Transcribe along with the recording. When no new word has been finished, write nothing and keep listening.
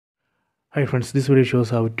Hi friends, this video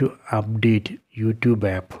shows how to update YouTube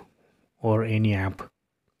app or any app.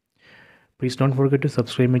 Please don't forget to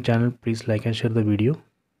subscribe my channel. Please like and share the video.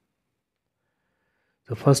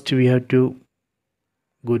 So first we have to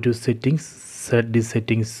go to settings, set the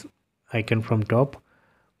settings icon from top,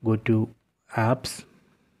 go to apps,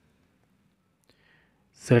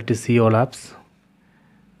 select see all apps.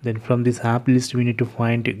 Then from this app list we need to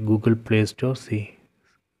find Google Play Store. See,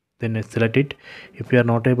 then select it. If you are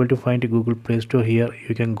not able to find Google Play Store here,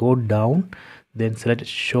 you can go down, then select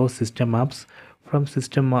show system apps. From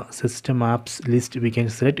system apps list we can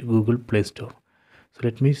select Google Play Store. So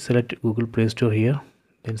let me select Google Play Store here,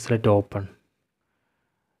 then select open.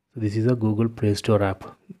 So this is a Google Play Store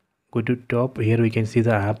app. Go to top, here we can see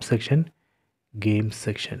the app section, games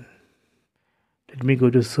section. Let me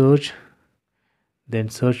go to search, then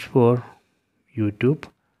search for YouTube.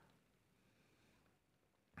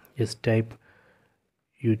 Just type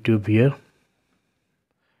YouTube here,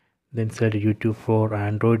 then select YouTube for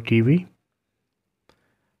Android TV.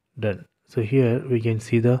 Done. So here we can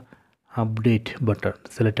see the update button.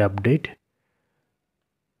 Select update.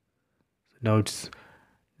 So now it's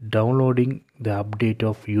downloading the update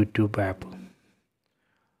of YouTube app.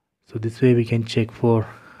 So this way we can check for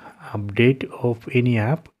update of any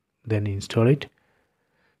app, then install it.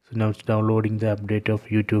 So now it's downloading the update of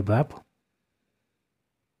YouTube app.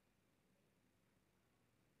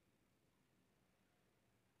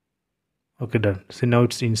 Okay, done. So now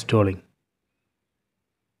it's installing.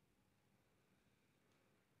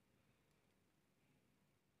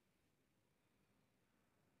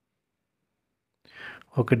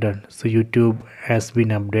 Okay, done. So YouTube has been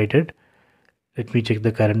updated. Let me check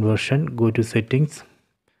the current version. Go to settings,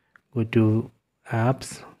 go to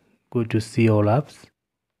apps, go to see all apps,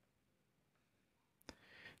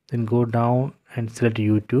 then go down and select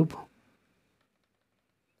YouTube.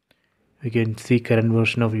 We can see current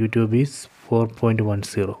version of YouTube is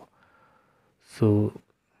 4.10. So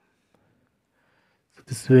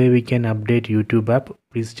this way we can update YouTube app.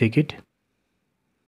 Please check it.